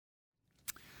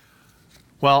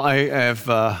Well, I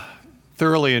have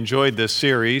thoroughly enjoyed this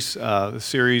series. The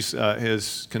series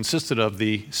has consisted of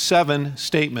the 7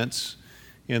 statements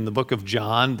in the book of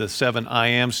John, the 7 I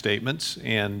am statements,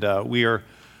 and we are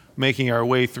making our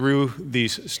way through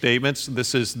these statements.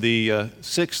 This is the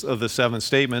 6th of the 7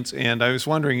 statements, and I was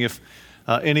wondering if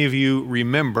any of you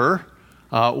remember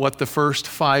what the first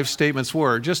 5 statements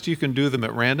were. Just you can do them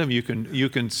at random. You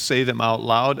can say them out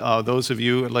loud. Those of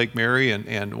you at Lake Mary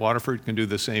and Waterford can do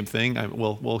the same thing.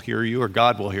 We'll hear you, or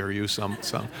God will hear you. Some.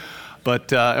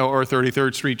 But or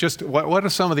 33rd Street. Just what are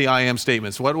some of the I am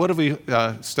statements? What have we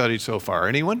studied so far?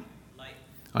 Anyone? Light.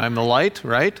 I'm the light,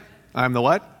 right? I'm the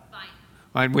what?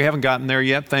 Fine. We haven't gotten there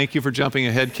yet. Thank you for jumping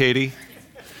ahead, Katie.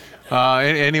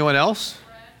 Anyone else?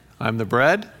 I'm the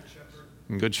bread.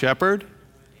 Good shepherd.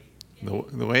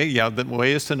 The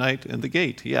way is tonight, and the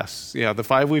gate, yes. Yeah, the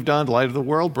 5 we've done: light of the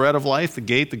world, bread of life, the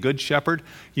gate, the good shepherd.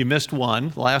 You missed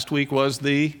one. Last week was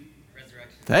the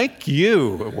resurrection. Thank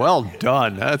you. Well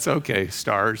done. That's okay.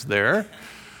 Stars there.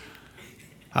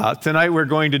 Tonight we're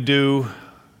going to do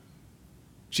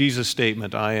Jesus'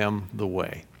 statement, I am the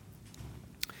way.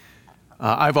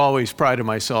 I've always prided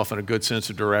myself in a good sense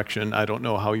of direction. I don't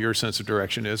know how your sense of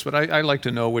direction is, but I like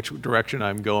to know which direction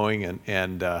I'm going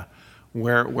and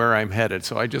where I'm headed.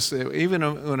 So I just, even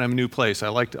when I'm in a new place, I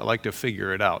like to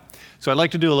figure it out. So I'd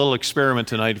like to do a little experiment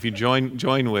tonight. If you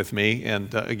join with me,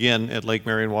 and again, at Lake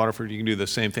Mary and Waterford, you can do the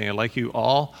same thing. I'd like you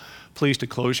all, please, to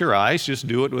close your eyes. Just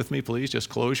do it with me, please. Just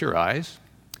close your eyes.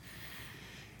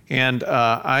 And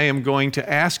I am going to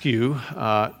ask you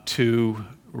to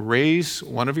raise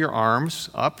one of your arms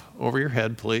up over your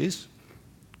head, please.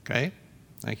 Okay?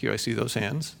 Thank you. I see those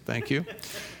hands. Thank you.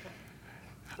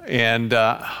 And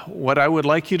what I would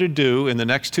like you to do in the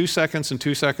next 2 seconds and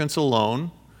 2 seconds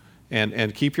alone,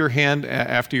 and keep your hand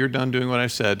after you're done doing what I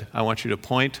said, I want you to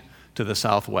point to the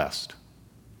southwest.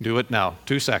 Do it now.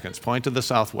 2 seconds. Point to the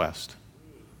southwest.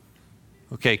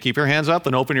 Okay, keep your hands up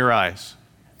and open your eyes.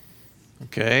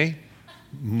 Okay.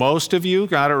 Most of you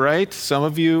got it right. Some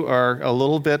of you are a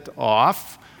little bit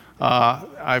off.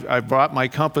 I brought my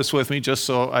compass with me just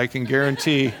so I can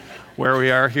guarantee where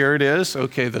we are. Here it is.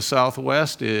 Okay, the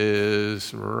southwest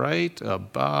is right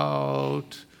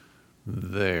about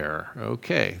there.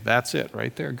 Okay, that's it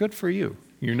right there. Good for you.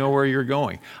 You know where you're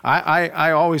going.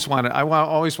 I always want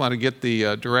to get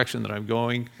the direction that I'm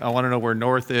going. I want to know where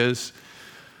north is.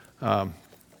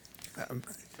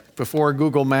 Before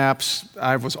Google Maps,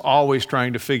 I was always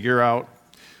trying to figure out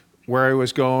where I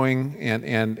was going,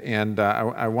 and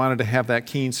I wanted to have that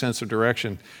keen sense of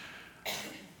direction.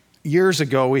 Years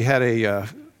ago, we had a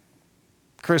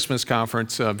Christmas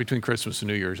conference between Christmas and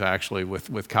New Year's, actually,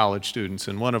 with college students.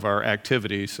 And one of our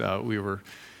activities, we were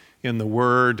in the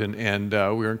Word, and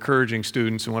we were encouraging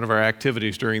students. And one of our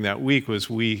activities during that week was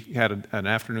we had an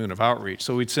afternoon of outreach.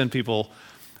 So we'd send people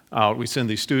out. We'd send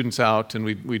these students out, and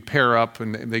we'd pair up,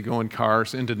 and they go in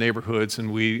cars into neighborhoods,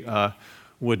 and we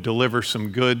would deliver some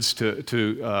goods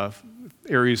to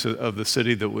areas of the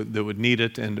city that would need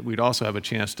it, and we'd also have a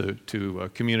chance to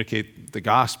communicate the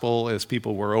gospel as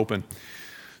people were open.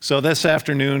 So this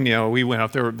afternoon, we went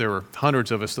out. There were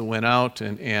hundreds of us that went out,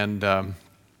 and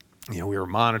we were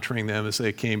monitoring them as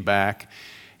they came back.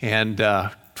 And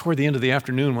toward the end of the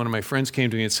afternoon, one of my friends came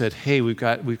to me and said, "Hey, we've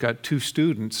got 2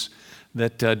 students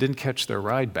that didn't catch their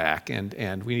ride back,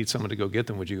 and we need someone to go get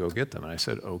them. Would you go get them?" And I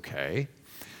said, "Okay."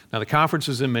 Now, the conference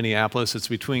is in Minneapolis. It's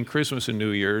between Christmas and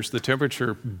New Year's. The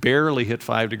temperature barely hit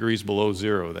 5 degrees below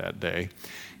zero that day.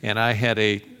 And I had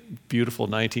a beautiful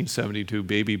 1972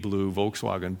 baby blue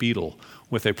Volkswagen Beetle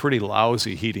with a pretty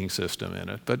lousy heating system in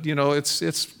it. But,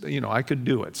 I could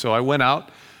do it. So I went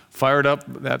out, fired up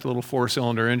that little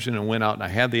 4-cylinder engine, and went out, and I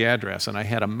had the address, and I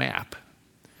had a map.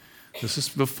 This is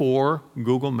before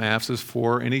Google Maps, this is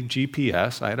before any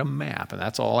GPS. I had a map, and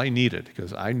that's all I needed,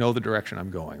 because I know the direction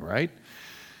I'm going, right?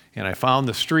 And I found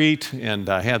the street, and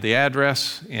I had the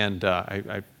address, and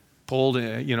I pulled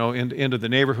into the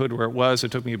neighborhood where it was.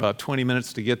 It took me about 20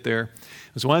 minutes to get there.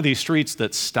 It was one of these streets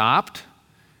that stopped,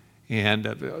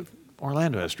 and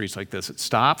Orlando has streets like this. It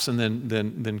stops and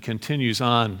then continues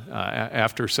on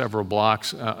after several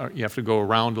blocks. You have to go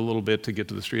around a little bit to get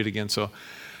to the street again. So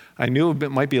I knew it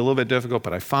might be a little bit difficult,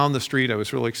 but I found the street. I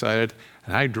was really excited.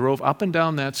 And I drove up and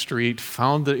down that street,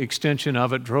 found the extension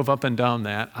of it, drove up and down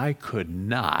that. I could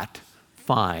not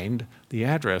find the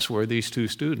address where these 2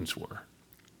 students were.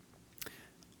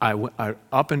 I went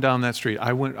up and down that street.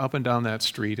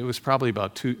 It was probably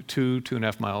about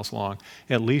 2.5 miles long,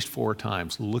 at least 4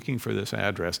 times, looking for this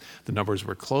address. The numbers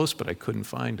were close, but I couldn't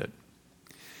find it.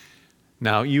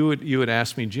 Now, you would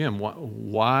ask me, Jim,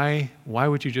 why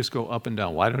would you just go up and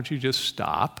down? Why don't you just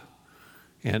stop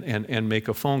and make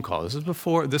a phone call.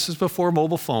 This is before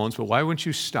mobile phones, but why wouldn't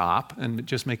you stop and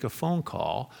just make a phone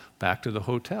call back to the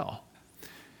hotel?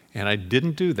 And I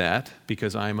didn't do that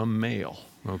because I'm a male,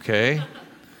 okay?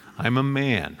 I'm a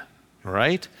man,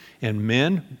 right? And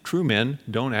men, true men,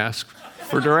 don't ask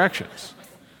for directions.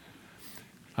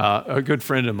 A good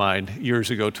friend of mine years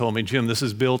ago told me, Jim, this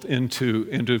is built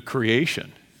into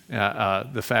creation.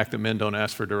 The fact that men don't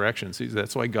ask for directions.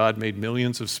 That's why God made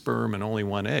millions of sperm and only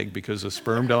one egg, because the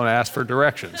sperm don't ask for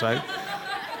directions.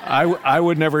 I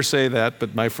would never say that,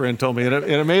 but my friend told me, and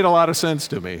it made a lot of sense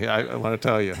to me, I want to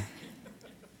tell you.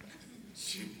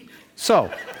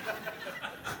 So,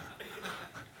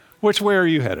 which way are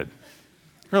you headed?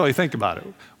 Really, think about it.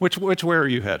 Which way are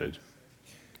you headed?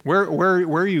 Where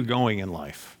are you going in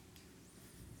life?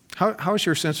 How is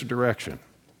your sense of direction?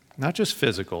 Not just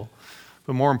physical,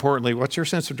 but more importantly, what's your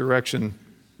sense of direction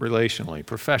relationally,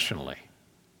 professionally,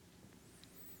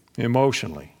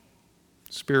 emotionally,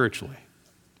 spiritually?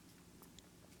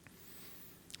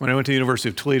 When I went to the University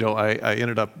of Toledo, I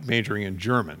ended up majoring in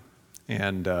German.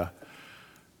 And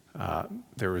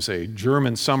there was a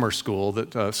German summer school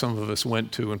that some of us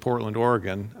went to in Portland,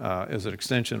 Oregon, as an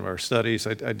extension of our studies.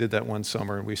 I did that one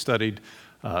summer, and we studied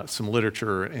some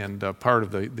literature, and part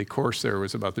of the course there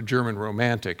was about the German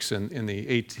Romantics in the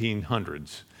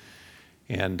 1800s.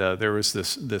 And there was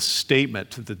this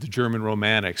statement that the German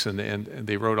Romantics, and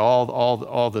they wrote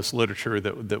all this literature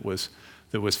that was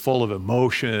full of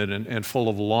emotion and full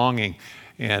of longing.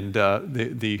 And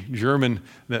the German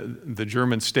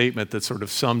statement that sort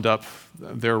of summed up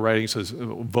their writing says,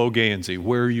 "Wo gehen Sie?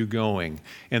 Where are you going?"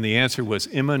 And the answer was,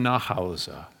 "Immer nach Hause."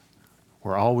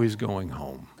 We're always going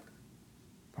home.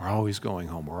 We're always going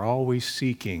home. We're always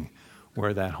seeking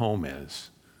where that home is.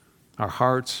 Our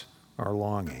hearts are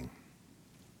longing.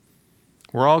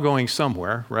 We're all going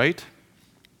somewhere, right?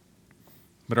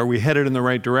 But are we headed in the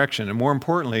right direction? And more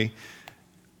importantly,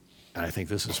 and I think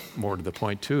this is more to the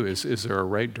point too, is there a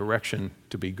right direction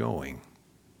to be going?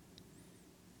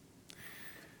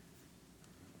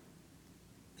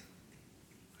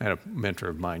 I had a mentor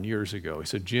of mine years ago. He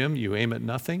said, Jim, you aim at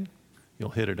nothing,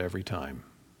 you'll hit it every time.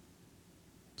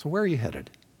 So where are you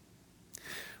headed? I'd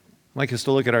like us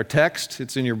to look at our text.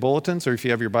 It's in your bulletins, or if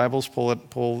you have your Bibles,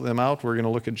 pull them out. We're going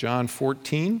to look at John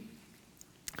 14.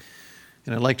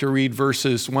 And I'd like to read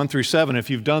verses 1 through 7. If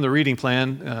you've done the reading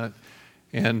plan,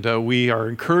 and we are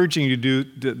encouraging you to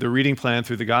do the reading plan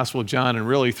through the Gospel of John and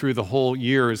really through the whole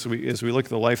year as we look at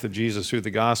the life of Jesus through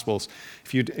the Gospels.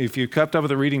 If you kept up with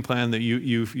the reading plan, that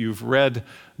you've read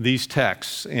these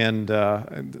texts, and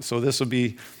so this will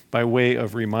be by way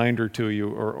of reminder to you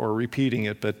or repeating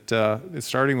it. But it's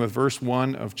starting with verse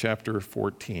 1 of chapter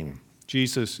 14.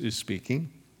 Jesus is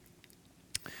speaking.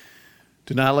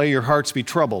 Do not let your hearts be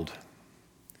troubled.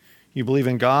 You believe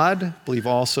in God, believe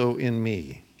also in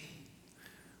me.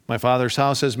 My Father's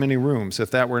house has many rooms.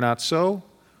 If that were not so,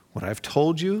 would I have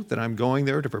told you that I'm going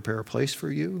there to prepare a place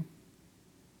for you?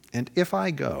 And if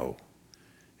I go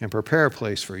and prepare a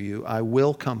place for you, I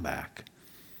will come back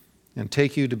and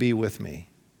take you to be with me,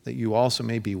 that you also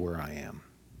may be where I am.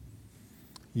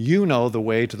 You know the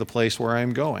way to the place where I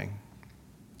am going.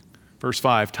 Verse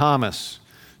 5, Thomas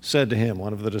said to him,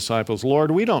 one of the disciples,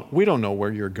 Lord, we don't know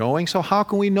where you're going, so how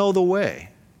can we know the way?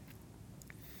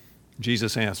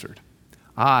 Jesus answered,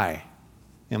 I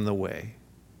am the way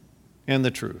and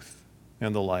the truth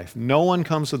and the life. No one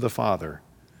comes to the Father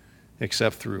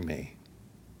except through me.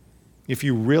 If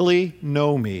you really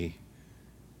know me,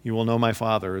 you will know my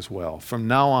Father as well. From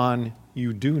now on,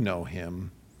 you do know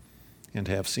him and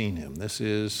have seen him. This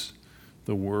is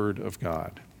the word of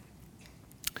God.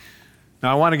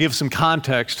 Now, I want to give some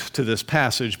context to this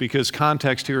passage because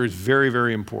context here is very,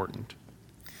 very important.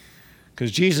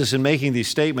 Because Jesus, in making these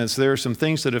statements, there are some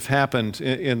things that have happened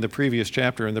in the previous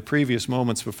chapter, in the previous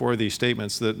moments before these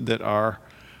statements that are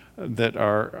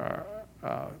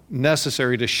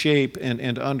necessary to shape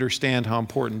and understand how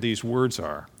important these words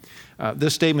are.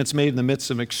 This statement's made in the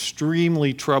midst of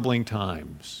extremely troubling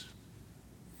times.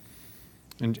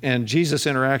 And Jesus'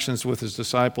 interactions with his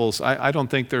disciples, I don't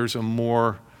think there's a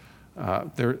more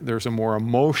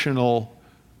emotional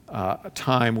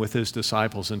time with his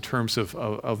disciples in terms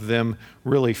of them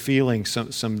really feeling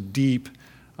some deep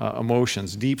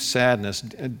emotions, deep sadness.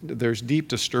 There's deep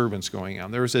disturbance going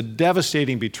on. There's a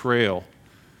devastating betrayal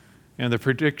and the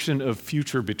prediction of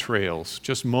future betrayals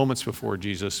just moments before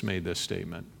Jesus made this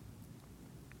statement.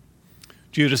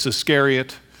 Judas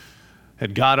Iscariot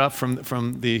had got up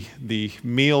from the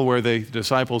meal where the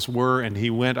disciples were, and he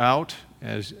went out,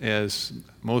 as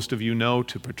most of you know,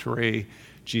 to betray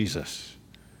Jesus.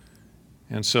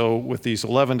 And so with these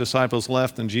 11 disciples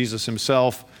left and Jesus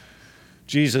himself,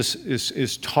 Jesus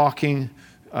is talking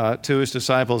to his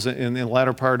disciples in the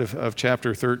latter part of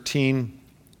chapter 13.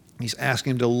 He's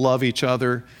asking them to love each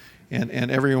other, and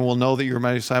everyone will know that you're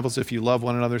my disciples if you love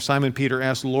one another. Simon Peter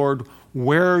asked, Lord,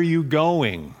 where are you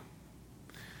going?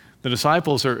 The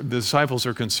disciples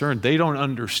are concerned. They don't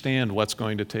understand what's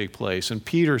going to take place. And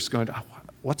Peter's going,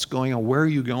 what's going on? Where are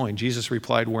you going? Jesus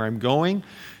replied, where I'm going,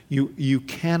 you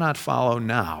cannot follow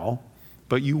now,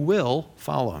 but you will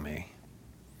follow me.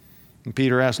 And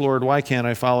Peter asked, Lord, why can't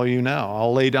I follow you now?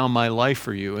 I'll lay down my life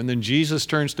for you. And then Jesus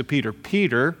turns to Peter.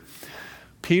 Peter,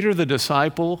 the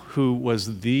disciple who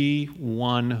was the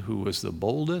one who was the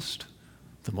boldest,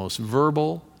 the most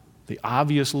verbal, the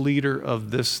obvious leader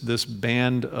of this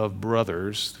band of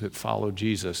brothers that followed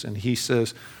Jesus. And he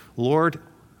says, Lord,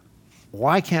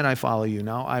 why can't I follow you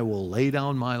now? I will lay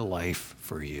down my life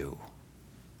for you.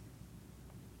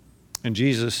 And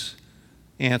Jesus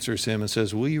answers him and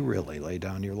says, will you really lay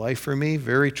down your life for me?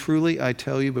 Very truly, I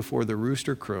tell you, before the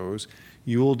rooster crows,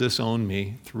 you will disown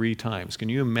me 3 times. Can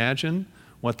you imagine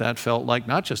what that felt like?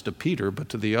 Not just to Peter, but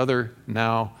to the other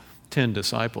now 10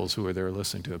 disciples who were there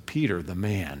listening to it. Peter, the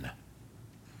man.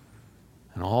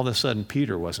 And all of a sudden,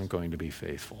 Peter wasn't going to be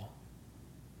faithful.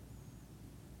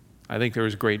 I think there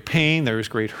was great pain, there was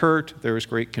great hurt, there was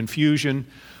great confusion.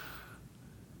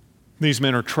 These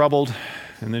men are troubled,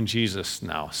 and then Jesus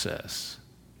now says,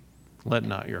 let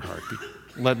not your heart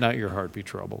be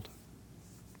troubled.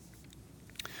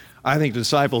 I think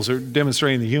disciples are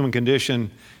demonstrating the human condition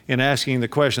in asking the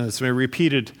question that's been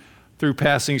repeated through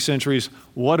passing centuries,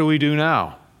 what do we do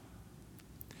now?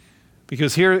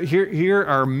 Because here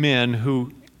are men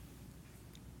who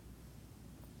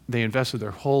they invested their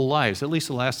whole lives, at least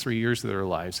the last 3 years of their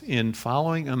lives, in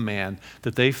following a man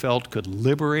that they felt could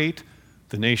liberate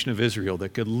the nation of Israel, that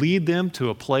could lead them to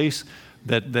a place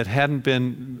that they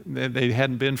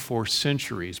hadn't been for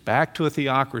centuries, back to a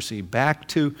theocracy, back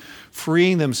to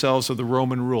freeing themselves of the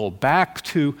Roman rule, back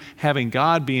to having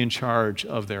God be in charge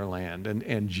of their land.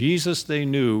 And Jesus, they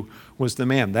knew, was the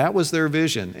man. That was their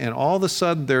vision. And all of a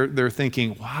sudden they're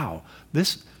thinking, wow,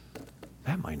 that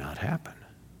might not happen.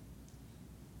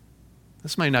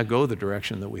 This might not go the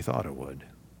direction that we thought it would.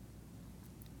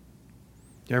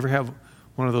 You ever have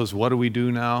one of those what do we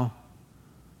do now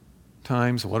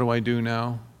times? What do I do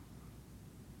now?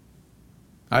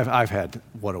 I've had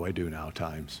what do I do now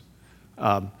times.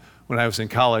 When I was in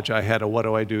college, I had a what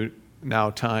do I do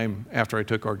now time after I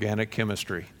took organic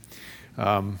chemistry.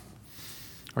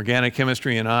 Organic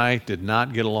chemistry and I did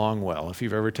not get along well. If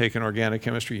you've ever taken organic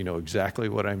chemistry, you know exactly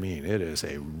what I mean. It is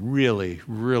a really,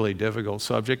 really difficult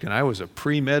subject, and I was a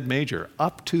pre-med major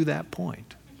up to that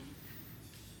point.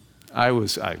 I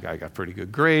got pretty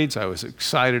good grades. I was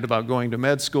excited about going to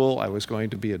med school. I was going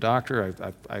to be a doctor.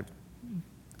 I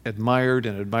admired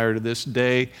and admire to this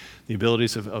day the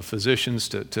abilities of physicians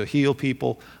to heal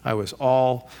people. I was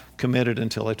all committed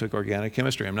until I took organic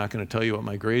chemistry. I'm not going to tell you what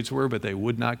my grades were, but they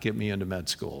would not get me into med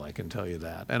school, I can tell you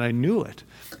that. And I knew it.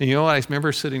 And you know what? I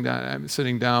remember sitting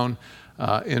down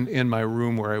in my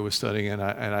room where I was studying, and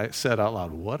I said out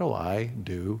loud, what do I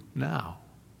do now?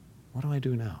 What do I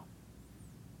do now?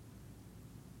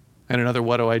 And another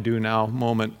what do I do now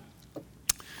moment.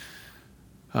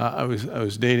 I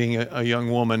was dating a young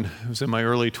woman who was in my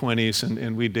early 20s,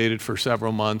 and we dated for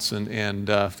several months, and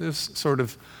it was sort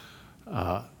of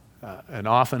an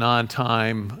off and on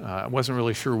time. I wasn't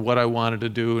really sure what I wanted to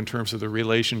do in terms of the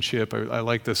relationship. I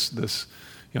liked this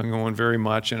young woman very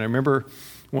much, and I remember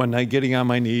one night getting on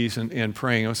my knees and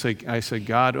praying. I said,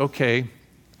 God, okay,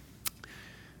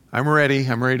 I'm ready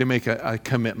to make a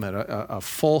commitment, a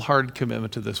full-hearted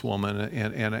commitment to this woman,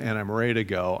 and I'm ready to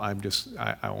go.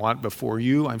 I want, before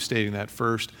you, I'm stating that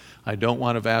first, I don't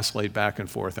want to vacillate back and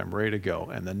forth. I'm ready to go.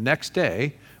 And the next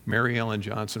day, Mary Ellen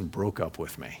Johnson broke up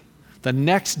with me. The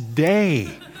next day,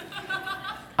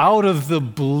 out of the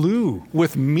blue,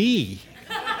 with me.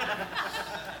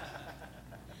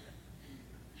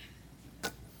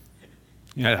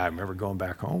 I remember going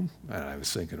back home, and I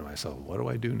was thinking to myself, what do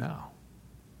I do now?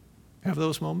 Have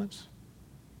those moments?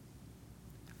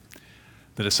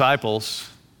 The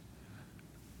disciples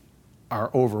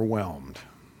are overwhelmed.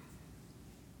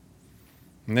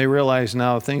 And they realize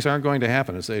now things aren't going to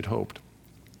happen as they'd hoped.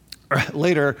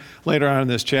 Later on in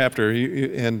this chapter,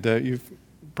 you've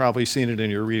probably seen it in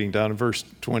your reading down in verse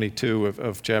 22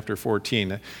 of chapter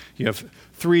 14. You have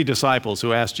 3 disciples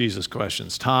who ask Jesus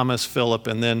questions, Thomas, Philip,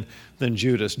 and then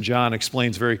Judas. John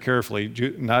explains very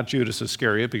carefully, not Judas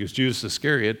Iscariot, because Judas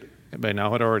Iscariot by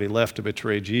now had already left to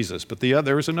betray Jesus. But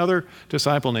there was another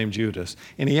disciple named Judas,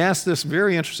 and he asked this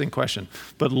very interesting question,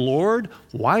 but Lord,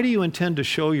 why do you intend to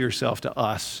show yourself to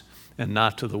us and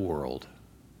not to the world?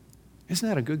 Isn't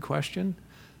that a good question?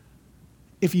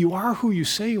 If you are who you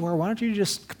say you are, why don't you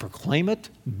just proclaim it,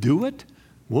 do it?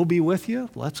 We'll be with you.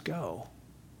 Let's go.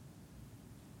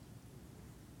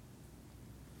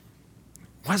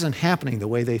 It wasn't happening the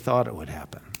way they thought it would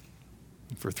happen.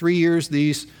 For 3 years,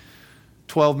 these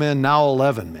 12 men, now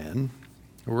 11 men,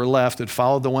 who were left had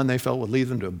followed the one they felt would lead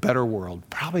them to a better world,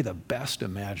 probably the best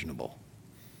imaginable.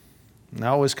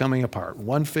 Now it was coming apart.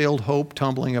 One failed hope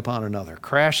tumbling upon another,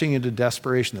 crashing into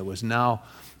desperation that was now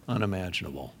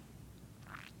unimaginable.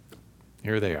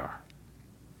 Here they are.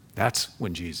 That's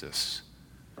when Jesus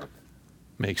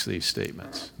makes these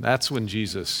statements. That's when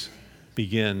Jesus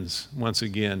begins once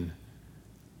again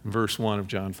in verse 1 of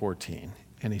John 14.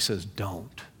 And he says,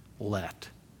 don't let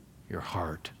your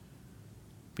heart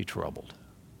be troubled.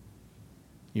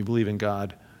 You believe in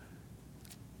God,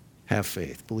 have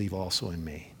faith. Believe also in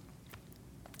me.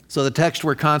 So the text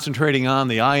we're concentrating on,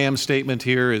 the I am statement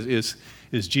here, is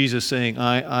Jesus saying,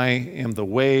 I am the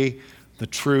way, the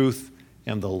truth,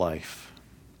 and the life.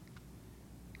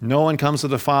 No one comes to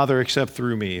the Father except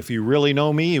through me. If you really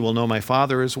know me, you will know my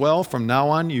Father as well. From now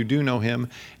on, you do know him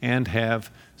and have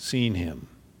seen him.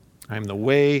 I am the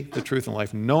way, the truth, and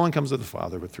life. No one comes to the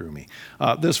Father but through me.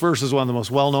 This verse is one of the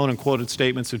most well-known and quoted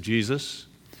statements of Jesus.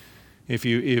 If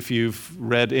you've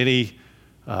read any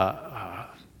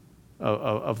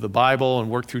of the Bible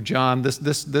and worked through John,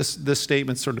 this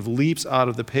statement sort of leaps out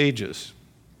of the pages.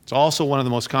 It's also one of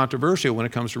the most controversial when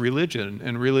it comes to religion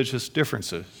and religious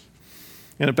differences.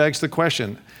 And it begs the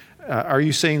question, are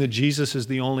you saying that Jesus is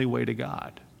the only way to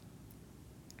God?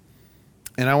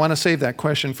 And I want to save that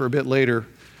question for a bit later,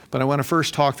 but I want to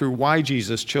first talk through why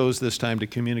Jesus chose this time to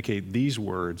communicate these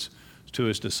words to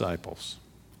his disciples.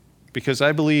 Because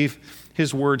I believe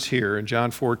his words here in John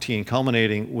 14,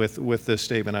 culminating with this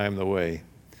statement, I am the way,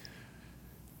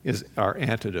 are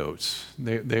antidotes.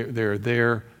 They're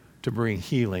there to bring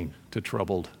healing to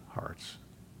troubled hearts.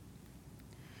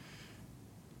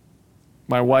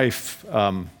 My wife,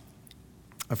 a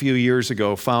few years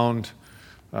ago, found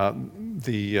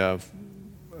this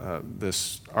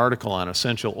article on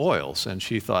essential oils, and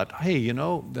she thought, hey,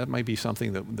 that might be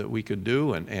something that we could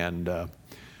do, and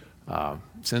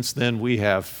since then we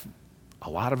have a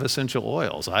lot of essential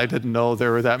oils. I didn't know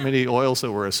there were that many oils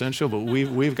that were essential, but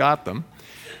we've got them.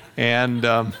 And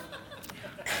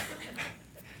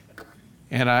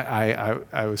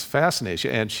I was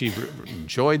fascinated, and she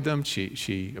enjoyed them.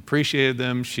 She appreciated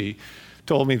them. She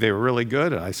told me they were really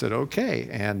good, and I said okay.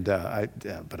 And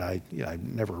but I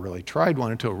never really tried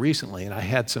one until recently, and I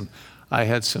had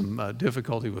some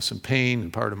difficulty with some pain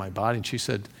in part of my body. And she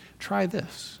said, "Try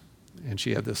this." And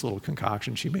she had this little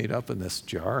concoction she made up in this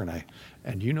jar,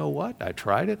 and you know what? I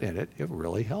tried it, and it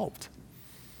really helped.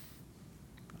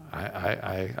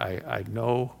 I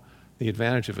know the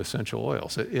advantage of essential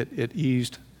oils. It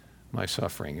eased my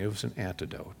suffering. It was an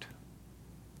antidote.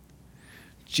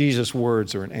 Jesus'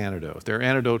 words are an antidote. They're an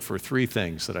antidote for three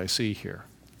things that I see here.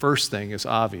 First thing is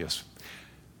obvious.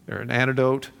 They're an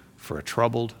antidote for a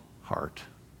troubled heart.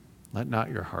 Let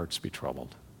not your hearts be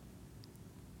troubled.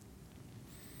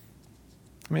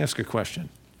 Let me ask a question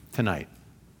tonight.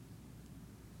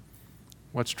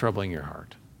 What's troubling your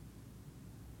heart?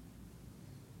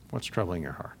 What's troubling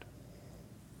your heart?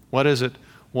 What is it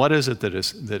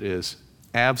that is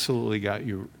absolutely got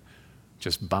you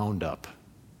just bound up?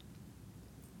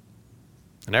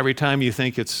 And every time you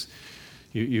think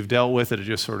you've dealt with it, it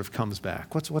just sort of comes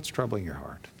back. What's troubling your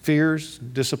heart? Fears,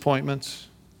 disappointments,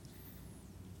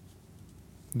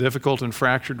 difficult and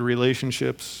fractured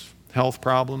relationships, health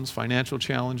problems, financial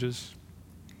challenges.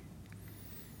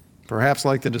 Perhaps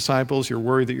like the disciples, you're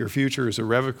worried that your future is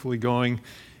irrevocably going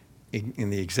in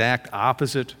the exact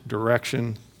opposite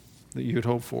direction that you'd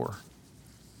hoped for.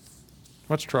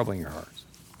 What's troubling your heart?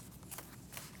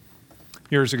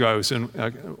 Years ago, I was in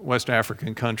a West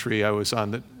African country. I was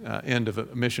on the end of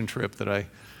a mission trip that I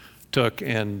took,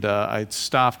 and I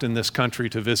stopped in this country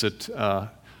to visit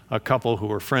a couple who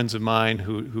were friends of mine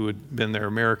who had been there,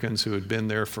 Americans who had been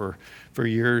there for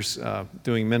years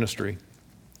doing ministry.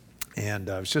 And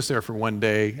I was just there for one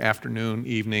day, afternoon,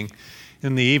 evening.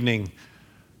 In the evening,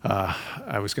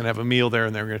 I was going to have a meal there,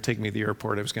 and they were going to take me to the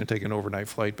airport. I was going to take an overnight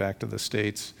flight back to the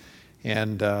States.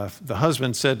 And the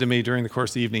husband said to me during the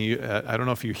course of the evening, I don't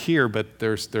know if you hear, but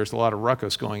there's a lot of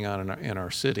ruckus going on in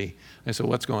our city. I said,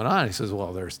 what's going on? He says,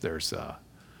 well, there's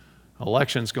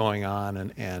elections going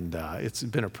on, and it's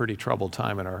been a pretty troubled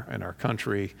time in our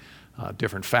country.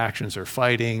 Different factions are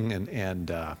fighting, and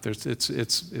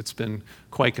it's been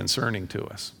quite concerning to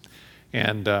us.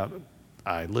 And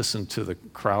I listened to the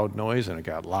crowd noise, and it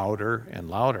got louder and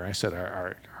louder. I said,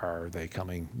 are they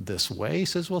coming this way? He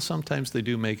says, well, sometimes they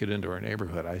do make it into our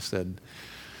neighborhood. I said,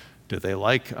 do they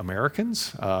like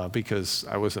Americans? Because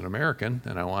I was an American,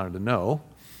 and I wanted to know.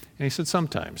 And he said,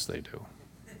 sometimes they do.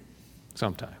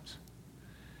 Sometimes.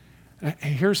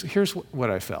 Here's what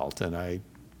I felt, and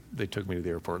they took me to the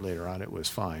airport later on. It was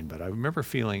fine, but I remember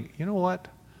feeling, you know what?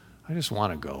 I just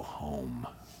want to go home.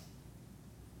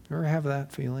 You ever have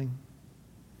that feeling?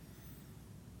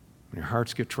 When your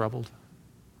hearts get troubled?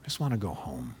 I just want to go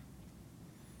home.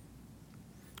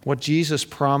 What Jesus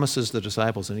promises the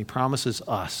disciples, and he promises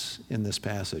us in this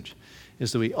passage,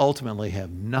 is that we ultimately have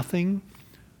nothing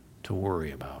to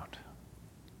worry about.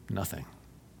 Nothing.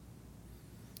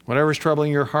 Whatever's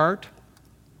troubling your heart,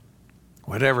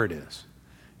 whatever it is,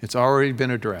 it's already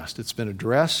been addressed. It's been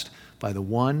addressed by the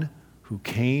one who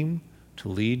came to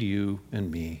lead you and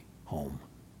me home.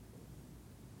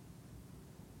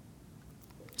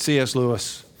 C.S.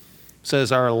 Lewis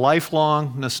says, our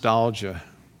lifelong nostalgia,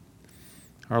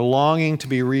 our longing to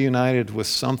be reunited with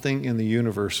something in the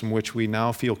universe from which we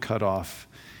now feel cut off,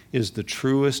 is the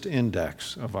truest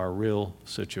index of our real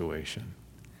situation.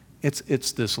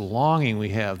 It's this longing we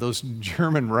have. Those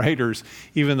German writers,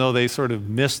 even though they sort of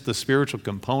missed the spiritual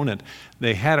component,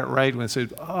 they had it right when they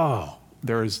said, oh,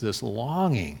 there is this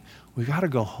longing. We've got to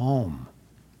go home.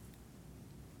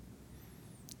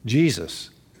 Jesus.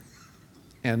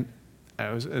 And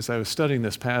as I was studying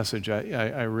this passage,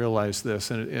 I realized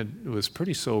this, and it was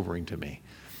pretty sobering to me.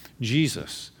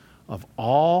 Jesus, of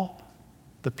all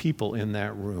the people in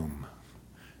that room,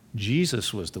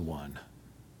 Jesus was the one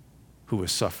who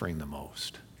was suffering the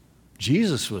most.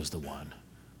 Jesus was the one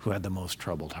who had the most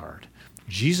troubled heart.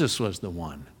 Jesus was the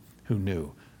one who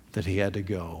knew that he had to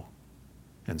go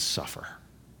and suffer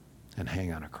and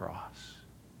hang on a cross.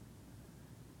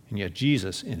 And yet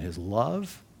Jesus, in his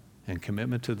love and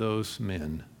commitment to those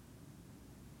men,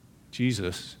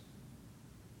 Jesus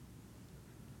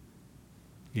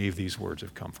gave these words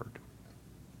of comfort.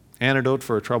 Antidote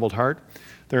for a troubled heart.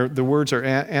 The words are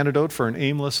antidote for an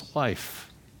aimless life.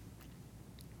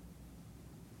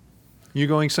 You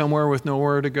going somewhere with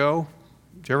nowhere to go?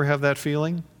 Did you ever have that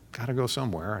feeling? Got to go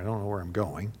somewhere. I don't know where I'm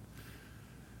going.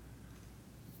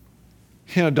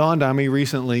 It dawned on me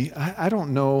recently, I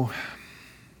don't know.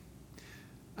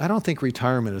 I don't think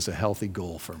retirement is a healthy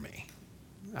goal for me.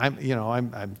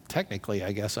 I'm technically,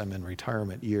 I guess I'm in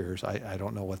retirement years. I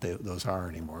don't know what those are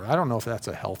anymore. I don't know if that's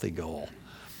a healthy goal.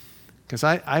 Because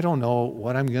I don't know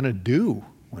what I'm going to do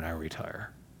when I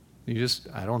retire.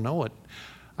 I don't know what.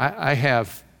 I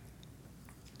have,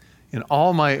 in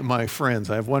all my friends,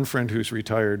 I have one friend who's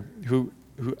retired, who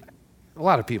a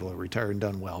lot of people have retired and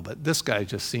done well, but this guy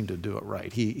just seemed to do it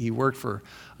right. He worked for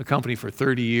a company for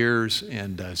 30 years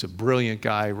and is a brilliant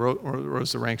guy,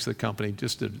 rose the ranks of the company,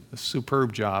 just did a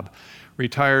superb job,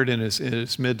 retired in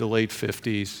his mid to late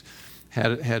 50s,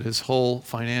 had his whole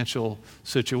financial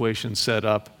situation set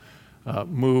up,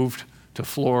 moved to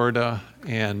Florida,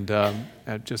 and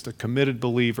just a committed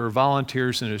believer,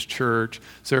 volunteers in his church,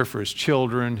 is there for his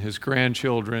children, his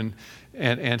grandchildren,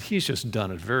 and he's just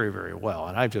done it very, very well.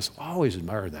 And I've just always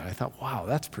admired that. I thought, wow,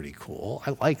 that's pretty cool.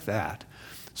 I like that.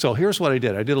 So here's what I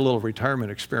did. I did a little retirement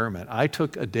experiment. I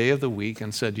took a day of the week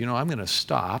and said, I'm going to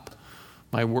stop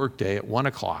my work day at 1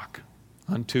 o'clock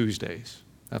on Tuesdays.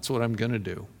 That's what I'm going to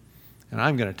do. And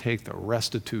I'm going to take the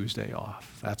rest of Tuesday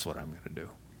off. That's what I'm going to do.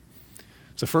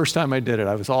 It's the first time I did it.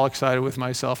 I was all excited with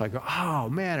myself. I go, oh,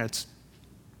 man, it's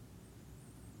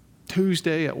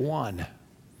Tuesday at 1.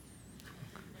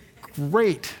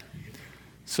 Great.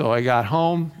 So I got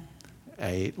home, I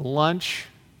ate lunch,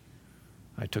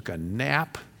 I took a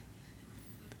nap,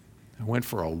 I went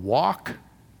for a walk,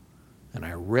 and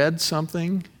I read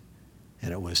something,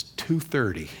 and it was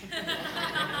 2:30.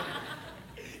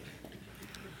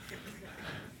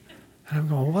 And I'm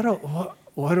going,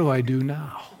 what do I do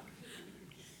now?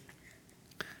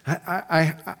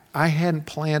 I hadn't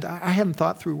planned, I hadn't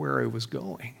thought through where I was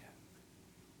going.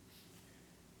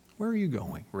 Where are you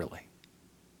going, really?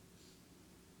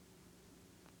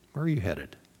 Where are you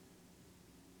headed?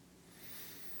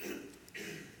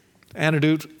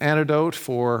 Antidote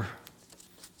for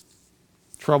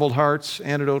troubled hearts,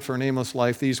 antidote for an aimless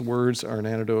life. These words are an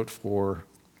antidote for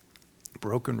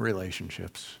broken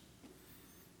relationships.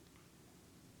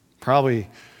 Probably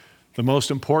the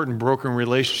most important broken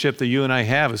relationship that you and I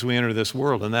have as we enter this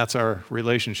world, and that's our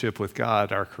relationship with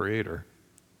God, our Creator.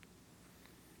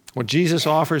 What Jesus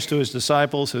offers to his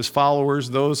disciples, his followers,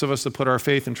 those of us that put our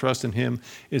faith and trust in him,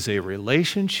 is a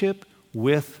relationship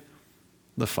with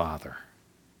the Father.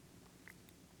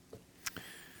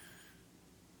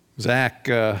 Zach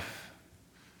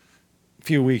a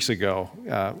few weeks ago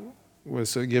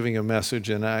was giving a message,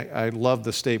 and I loved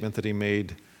the statement that he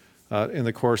made in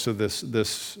the course of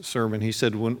this sermon. He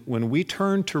said, when we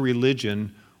turn to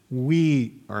religion,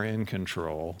 we are in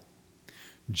control.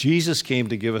 Jesus came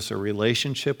to give us a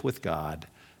relationship with God,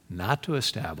 not to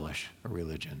establish a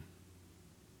religion.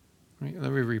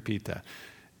 Let me repeat that,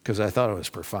 because I thought it was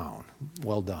profound.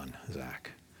 Well done,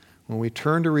 Zach. When we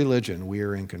turn to religion, we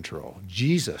are in control.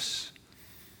 Jesus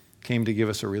came to give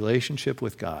us a relationship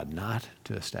with God, not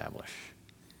to establish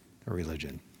a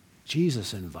religion.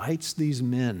 Jesus invites these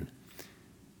men.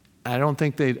 I don't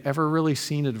think they'd ever really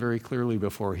seen it very clearly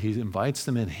before. He invites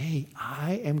them in. Hey,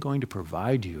 I am going to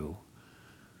provide you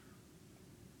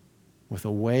with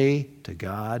a way to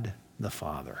God the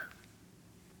Father.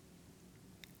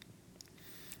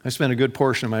 I spent a good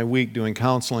portion of my week doing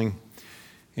counseling,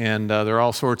 and there are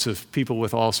all sorts of people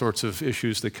with all sorts of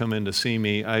issues that come in to see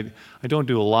me. I don't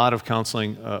do a lot of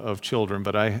counseling of children,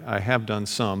 but I have done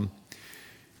some.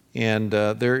 And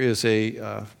there is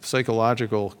a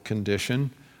psychological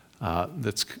condition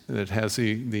that has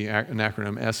an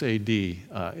acronym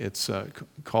SAD. It's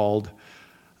called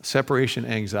separation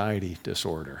anxiety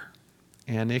disorder.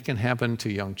 And it can happen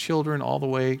to young children all the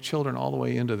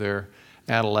way into their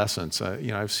adolescence.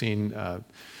 I've seen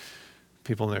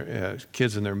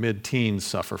kids in their mid-teens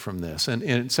suffer from this.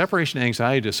 And separation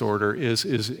anxiety disorder is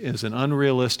an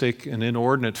unrealistic and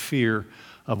inordinate fear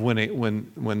of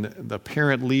when the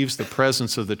parent leaves the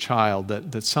presence of the child,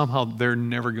 that somehow they're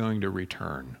never going to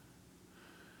return.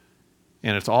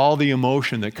 And it's all the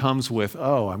emotion that comes with,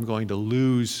 I'm going to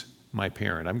lose my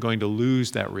parent. I'm going to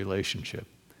lose that relationship.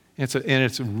 And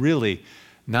it's really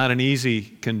not an easy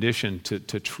condition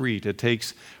to treat. It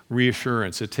takes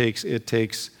reassurance. It takes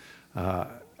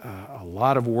a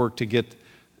lot of work to get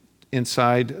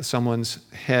inside someone's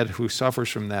head who suffers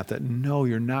from that no,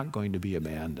 you're not going to be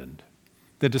abandoned.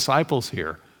 The disciples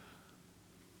here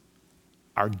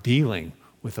are dealing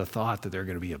with the thought that they're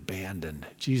going to be abandoned.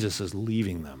 Jesus is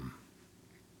leaving them.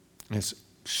 It's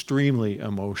extremely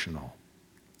emotional.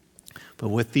 But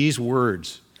with these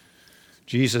words,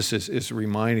 Jesus is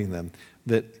reminding them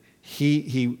that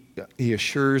he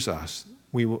assures us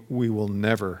we will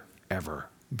never, ever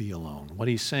be alone. What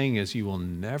he's saying is you will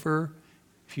never,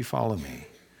 if you follow me,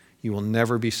 you will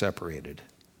never be separated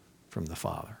from the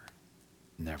Father.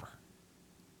 Never.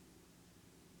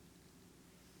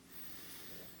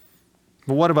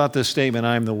 But what about this statement,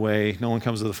 I am the way, no one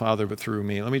comes to the Father but through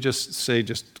me? Let me just say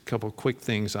a couple quick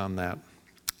things on that.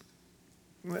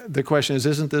 The question is,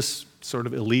 isn't this sort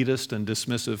of elitist and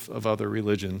dismissive of other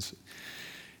religions?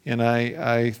 And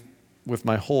I with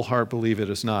my whole heart, believe it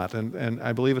is not. And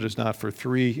I believe it is not for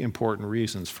three important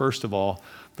reasons. First of all,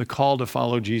 the call to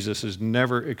follow Jesus is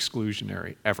never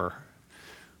exclusionary, ever.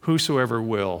 Whosoever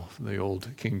will, the old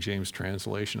King James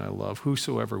translation I love,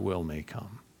 whosoever will may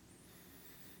come.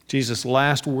 Jesus'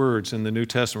 last words in the New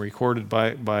Testament, recorded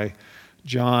by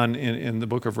John in the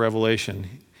book of Revelation,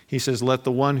 he says, let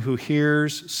the one who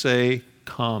hears say,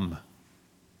 come.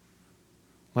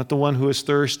 Let the one who is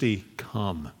thirsty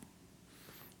come.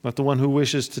 Let the one who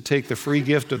wishes to take the free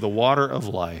gift of the water of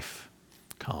life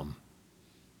come.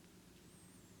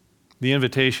 The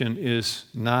invitation is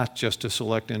not just to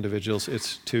select individuals,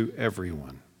 it's to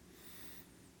everyone.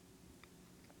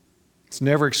 It's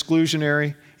never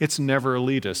exclusionary. It's never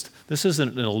elitist. This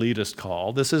isn't an elitist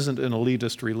call. This isn't an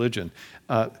elitist religion.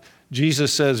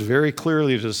 Jesus says very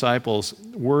clearly to disciples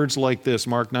words like this,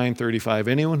 Mark 9:35,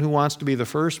 anyone who wants to be the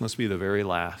first must be the very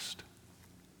last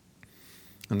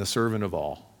and the servant of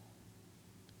all.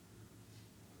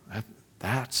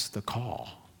 That's the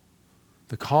call.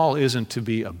 The call isn't to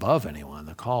be above anyone.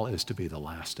 The call is to be the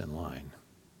last in line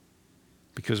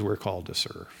because we're called to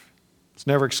serve. It's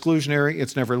never exclusionary.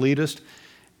 It's never elitist.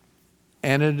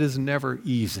 And it is never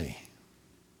easy.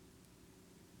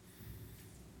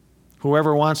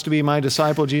 Whoever wants to be my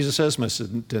disciple, Jesus says,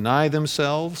 must deny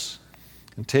themselves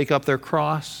and take up their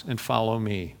cross and follow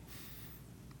me.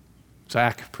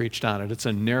 Zach preached on it. It's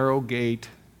a narrow gate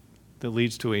that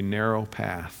leads to a narrow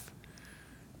path.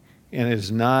 And it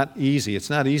is not easy. It's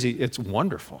not easy. It's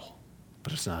wonderful,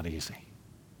 but it's not easy.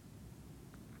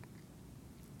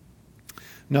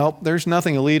 No, there's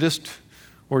nothing elitist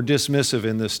or dismissive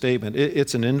in this statement.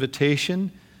 It's an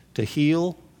invitation to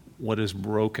heal what is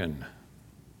broken.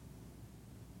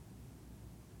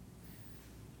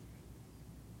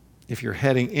 If you're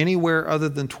heading anywhere other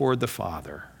than toward the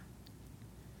Father,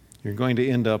 you're going to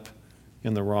end up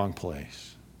in the wrong place.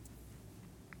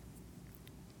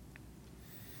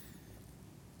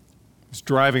 I was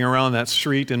driving around that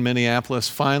street in Minneapolis.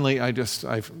 Finally,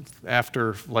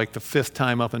 after like the fifth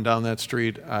time up and down that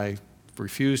street, I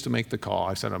refused to make the call.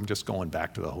 I said, I'm just going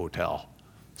back to the hotel.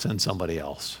 Send somebody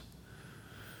else.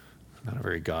 Not a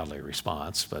very godly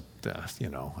response, but,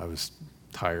 I was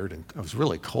tired and I was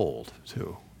really cold,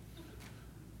 too.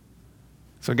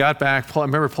 So I got back. I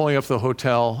remember pulling up to the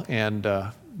hotel, and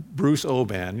Bruce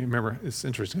Oban, you remember, it's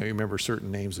interesting how you remember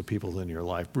certain names of people in your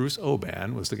life. Bruce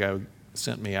Oban was the guy who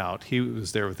sent me out. He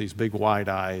was there with these big wide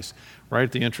eyes right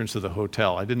at the entrance of the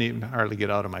hotel. I didn't even hardly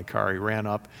get out of my car. He ran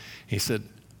up. He said,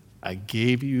 I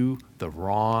gave you the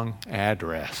wrong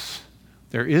address.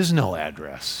 There is no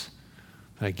address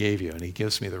that I gave you. And he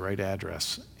gives me the right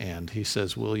address. And he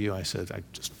says, will you? I said, I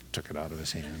just took it out of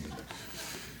his hand and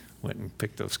went and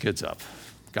picked those kids up.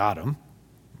 Got them,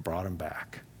 brought them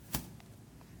back.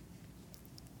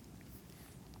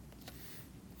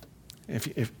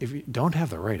 If you don't have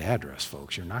the right address,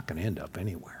 folks, you're not going to end up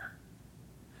anywhere.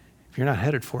 If you're not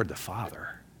headed toward the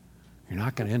Father, you're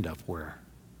not going to end up where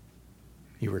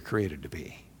you were created to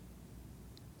be.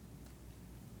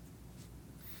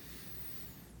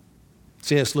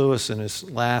 C.S. Lewis, in his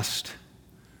last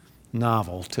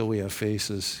novel, Till We Have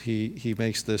Faces, he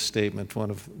makes this statement,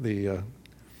 one of the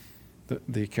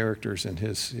characters in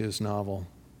his novel.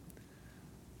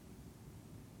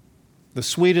 The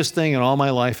sweetest thing in all my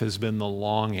life has been the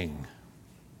longing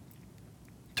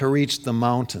to reach the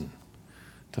mountain,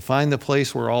 to find the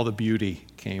place where all the beauty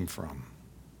came from.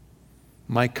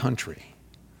 My country,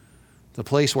 the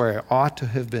place where I ought to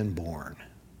have been born.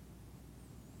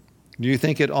 Do you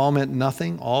think it all meant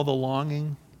nothing, all the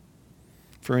longing?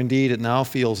 For indeed it now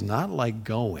feels not like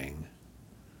going,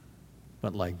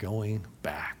 but like going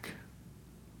back.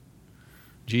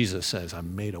 Jesus says, I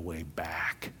made a way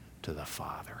back to the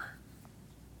Father.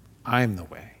 I'm the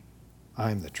way,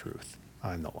 I'm the truth,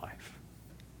 I'm the life.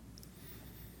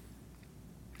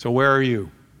 So where are you?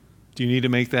 Do you need to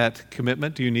make that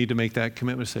commitment? Do you need to make that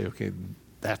commitment to say, okay,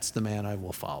 that's the man I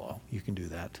will follow? You can do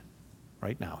that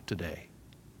right now, today.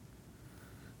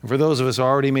 And for those of us who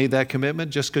already made that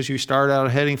commitment, just because you start out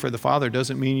heading for the Father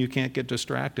doesn't mean you can't get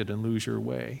distracted and lose your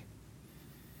way.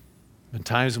 Been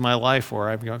times in my life where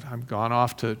I've gone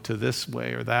off to this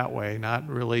way or that way, not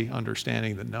really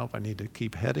understanding that, nope, I need to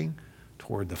keep heading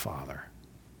toward the Father.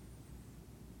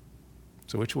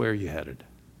 So which way are you headed?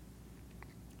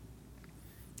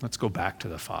 Let's go back to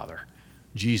the Father.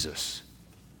 Jesus,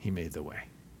 he made the way.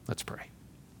 Let's pray.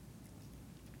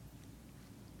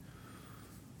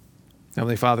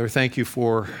 Heavenly Father, thank you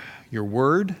for your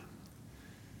word.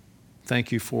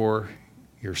 Thank you for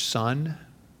your Son.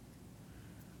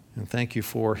 And thank you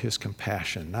for his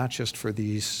compassion, not just for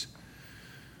these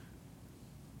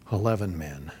 11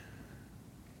 men.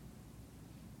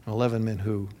 11 men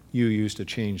who you used to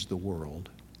change the world,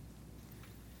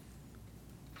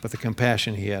 but the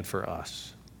compassion he had for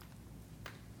us.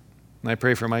 And I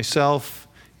pray for myself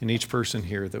and each person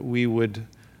here that we would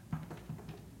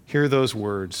hear those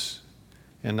words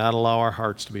and not allow our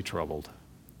hearts to be troubled,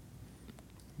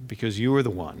 because you are the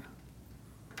one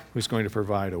who's going to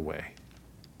provide a way.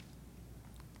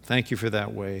 Thank you for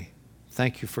that way.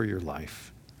 Thank you for your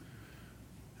life.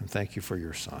 And thank you for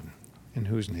your Son, in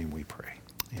whose name we pray.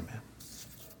 Amen.